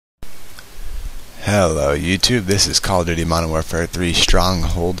Hello YouTube, this is Call of Duty Modern Warfare 3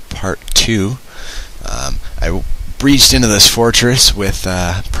 Stronghold Part 2. I breached into this fortress with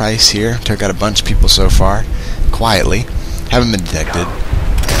Price here, took out a bunch of people so far, quietly, haven't been detected,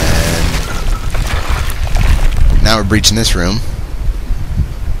 and now we're breaching this room.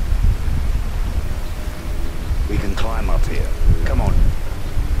 We can climb up here, come on.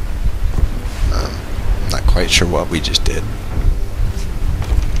 Not quite sure what we just did.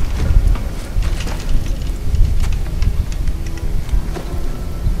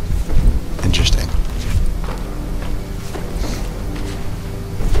 Interesting.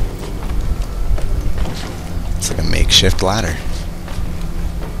 It's like a makeshift ladder.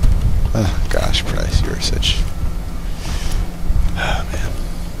 Oh gosh, Price, you were such... Oh man.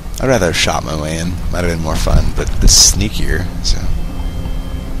 I'd rather have shot my way in. Might have been more fun, but this is sneakier, so...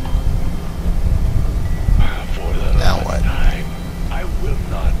 Now what? I will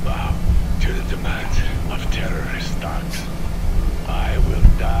not bow to the demands of terrorist thugs. I will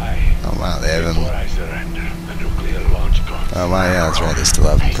die. Oh wow, they have him. Before I surrender the nuclear launch concept. Oh wow, yeah, that's right, they still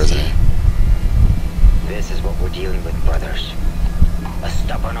have him prisoner. This is what we're dealing with, brothers. A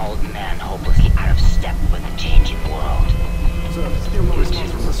stubborn old man hopelessly out of step with the changing world. Sir, still no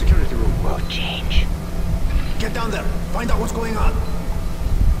response from the security room. Will change. Get down there, find out what's going on.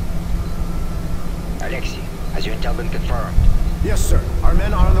 Alexei, has your intel been confirmed? Yes, sir. Our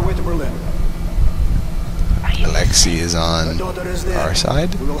men are on the way to Berlin. Alexei is on Daughter is dead. our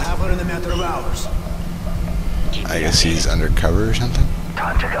side? We will have her in a matter of hours. I guess he's undercover or something?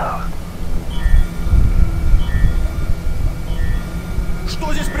 Time to go.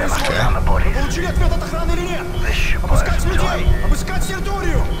 Что здесь происходит? Okay. Получили ответ от охраны или нет? Обыскать людей! Обыскать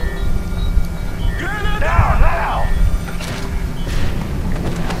территорию! Now!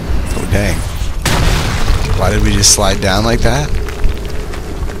 Oh dang. Why did we just slide down like that?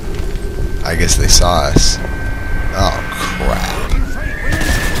 I guess they saw us. Oh crap.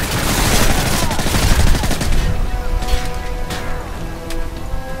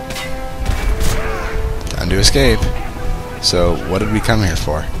 Time to escape. So what did we come here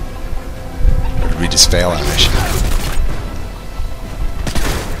for? Or did we just fail our mission?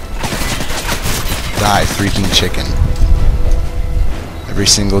 Die, freaking chicken. Every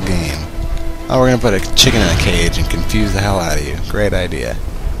single game. Oh, we're gonna put a chicken in a cage and confuse the hell out of you. Great idea.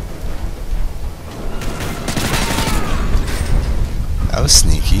 That was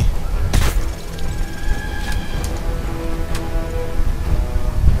sneaky.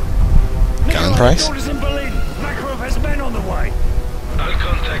 Gun price? Has men on the way. I'll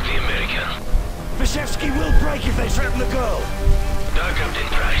contact the American. Vashevsky will break if they threaten the girl. No, Captain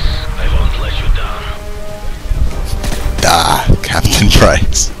Price. I won't let you down. Ah, Captain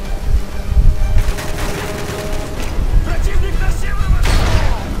Price.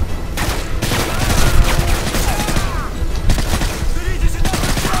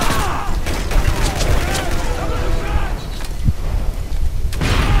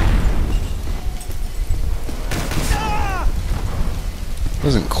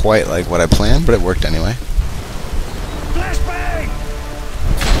 Wasn't quite like what I planned, but it worked anyway. Flashbang!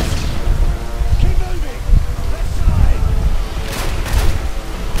 Keep moving! Left side!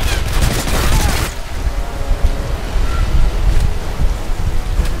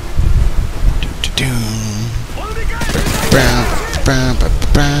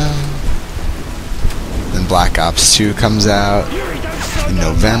 Then Black Ops 2 comes out in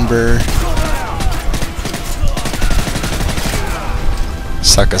November.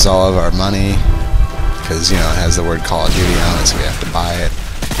 Suck us all of our money because, you know, it has the word Call of Duty on it, so we have to buy it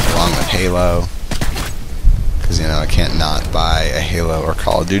along with Halo because, you know, I can't not buy a Halo or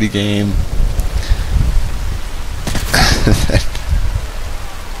Call of Duty game.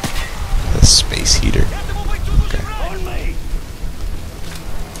 The space heater. Okay.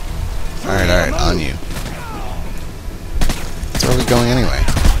 Alright, on you. So where are we going anyway?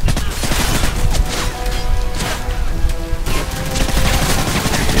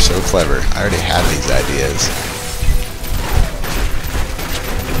 So clever. I already had these ideas.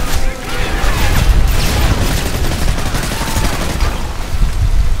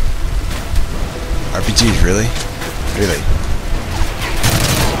 RPGs, really? Really?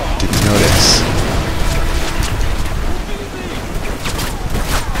 Didn't notice.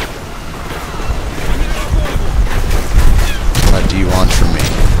 What do you want from me?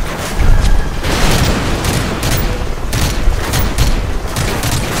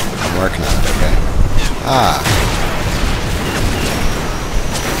 Working on it, okay. Ah.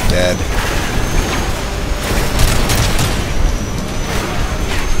 Dead.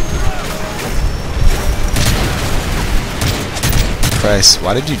 Christ,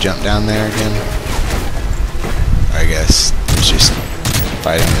 why did you jump down there again? I guess it's just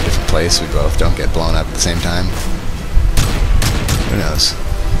fighting in a different place. We both don't get blown up at the same time. Who knows?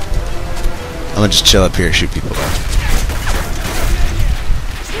 I'm gonna just chill up here and shoot people though.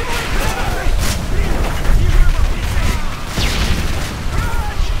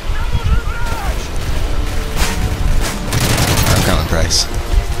 I'm coming, Price.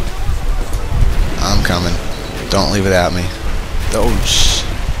 I'm coming. Don't leave without me. Oh, shh.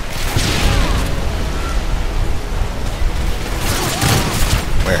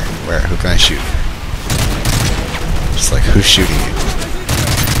 Where? Who can I shoot? Just like, who's shooting you?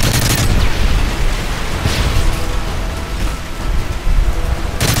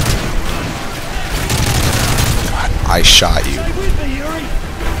 God, I shot you.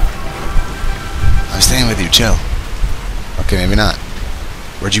 I'm staying with you, chill. Okay, maybe not.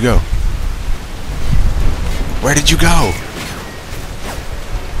 Where'd you go? Where did you go?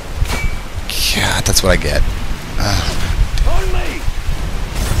 God, that's what I get.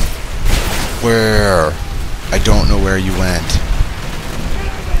 Where? I don't know where you went.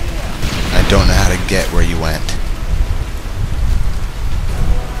 I don't know how to get where you went.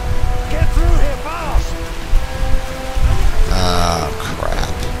 Get through here fast! Oh, crap.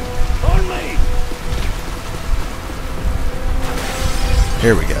 On me!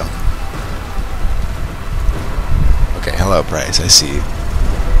 Here we go. Okay, hello, Price. I see you.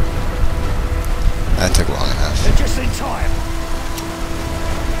 That took long enough. They're just in time.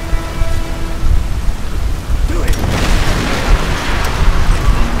 Do it!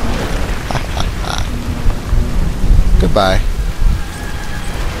 Goodbye.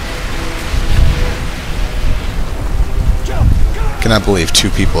 Jump! Go! Cannot believe 2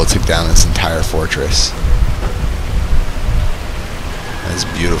 people took down this entire fortress. That's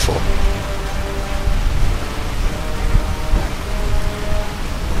beautiful.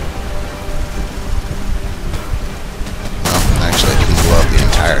 Well, actually, I didn't blow up the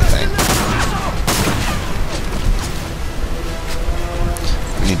entire thing.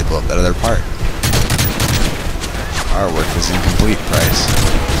 We need to blow up that other part. Our work was incomplete, Price.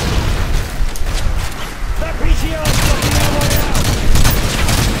 That PTR's blocking our way out!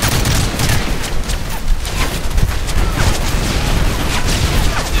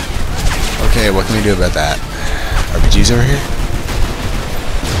 Okay, what can we do about that? RPGs over here?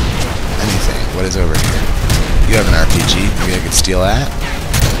 Anything. What is over here? You have an RPG. Maybe I could steal that?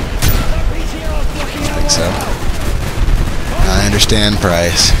 That PTR's blocking I our think way so. out! I understand,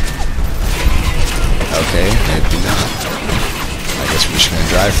 Price. Okay, maybe not. I guess we're just gonna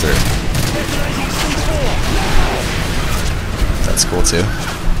drive through. That's cool too.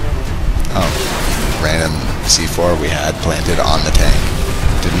 Oh, random C4 we had planted on the tank.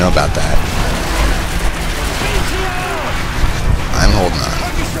 Didn't know about that. I'm holding on.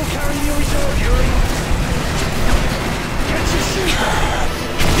 Are you still carrying your reserve, Yuri? Get your shoot!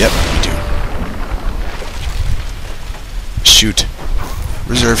 Yep, you do. Shoot.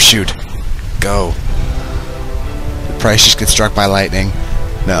 Reserve shoot. Go. Did Price just get struck by lightning?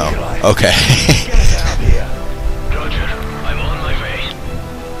 No. Okay. Get us out of here! Roger, I'm on my way.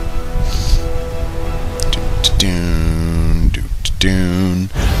 Doon.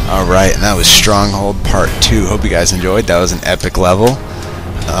 Alright, and that was Stronghold Part 2. Hope you guys enjoyed. That was an epic level.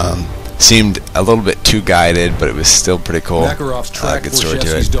 Seemed a little bit too guided, but it was still pretty cool. Makarov's tracked Good story to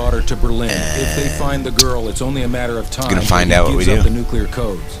Borshevsky's it. daughter to Berlin. If they find the girl, it's only a matter of time. Gonna find before out he what we gives do. up the nuclear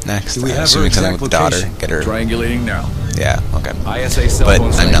codes. Next, Do we I'm have assuming her something exact with the daughter. location? Get her. Triangulating now. Yeah, okay. ISA cell But phone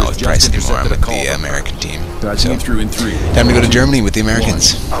I'm site not has with just Price anymore. I'm intercepted a with call the from her. American team. Patching through in 3. Time to go to Germany with the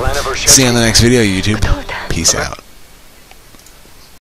Americans. Alana Borshevsky. See you on the next video, YouTube. Peace out.